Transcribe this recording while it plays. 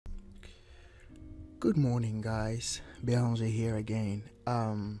Good morning, guys. Berenger here again.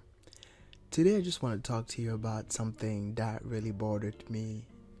 Today I just want to talk to you about something that really bothered me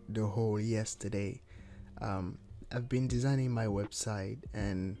the whole yesterday. I've been designing my website,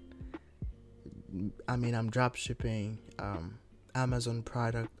 and I'm drop shipping Amazon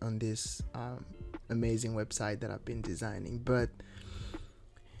product on this amazing website that I've been designing, but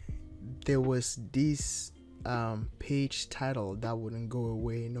there was this page title that wouldn't go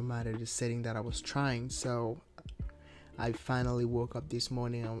away no matter the setting that I was trying. So I finally woke up this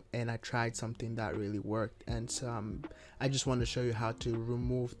morning and I tried something that really worked, and so I just want to show you how to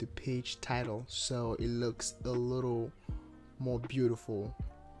remove the page title so it looks a little more beautiful.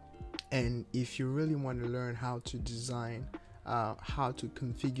 And if you really want to learn how to design, how to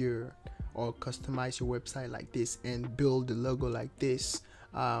configure or customize your website like this and build the logo like this,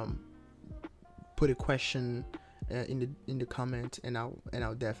 put a question in the comment, and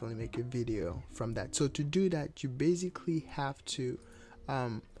I'll definitely make a video from that. So to do that, you basically have to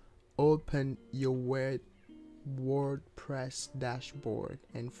open your WordPress dashboard,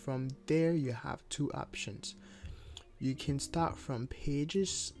 and from there you have two options. You can start from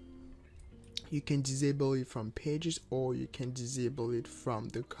pages. You can disable it from pages, or you can disable it from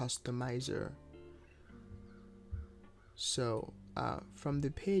the customizer. So from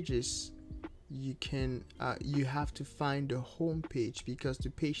the pages, you have to find the home page, because the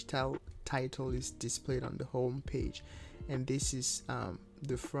page title is displayed on the home page, and this is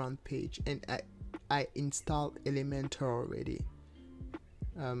the front page. And I installed Elementor already.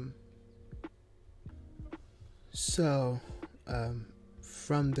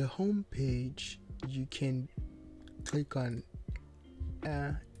 From the home page, you can click on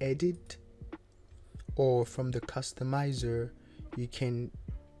edit, or from the customizer you can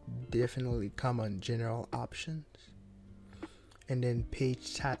definitely come on general options, and then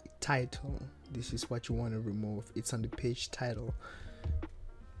page title. This is what you want to remove. It's on the page title.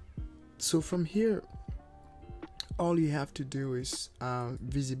 So from here, all you have to do is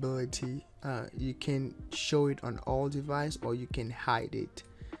visibility. You can show it on all device, or you can hide it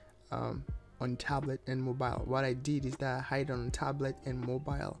on tablet and mobile. What I did is that I hide on tablet and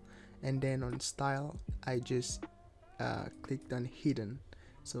mobile, and then on style I just clicked on hidden.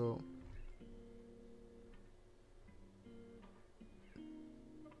 So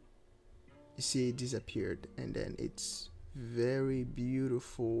you see it disappeared, and then it's very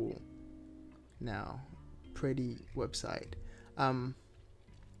beautiful now, pretty website. And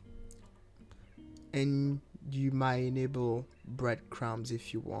you might enable breadcrumbs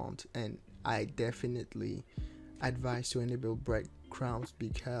if you want, and I definitely advise to enable breadcrumbs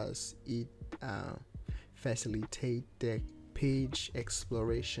because it facilitates the page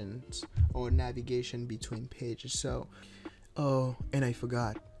explorations or navigation between pages. So and I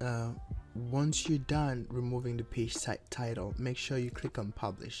forgot, once you're done removing the page title, make sure you click on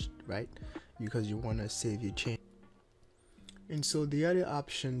publish, right? Because you want to save your change. And so the other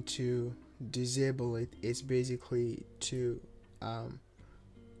option to disable it is basically to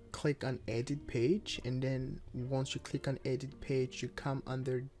click on edit page, and then once you click on edit page, you come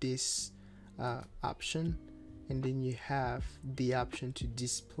under this option, and then you have the option to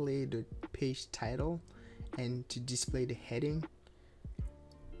display the page title and to display the heading,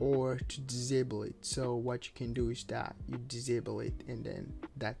 or to disable it. So what you can do is that you disable it, and then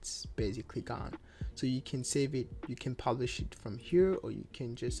that's basically gone. So you can save it, you can publish it from here, or you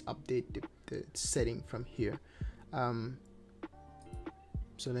can just update the setting from here.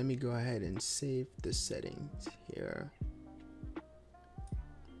 So let me go ahead and save the settings here.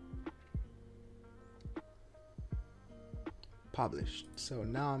 Published. So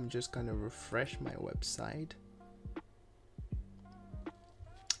now I'm just gonna refresh my website,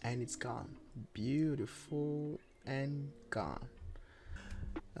 and it's gone. Beautiful and gone.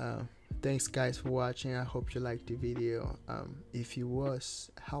 Thanks guys for watching. I hope you liked the video. If it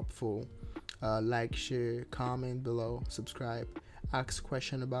was helpful, like, share, comment below, subscribe, ask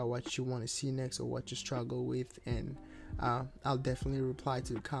question about what you want to see next or what you struggle with, and I'll definitely reply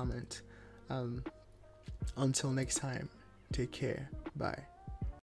to the comment. Until next time, take care. Bye.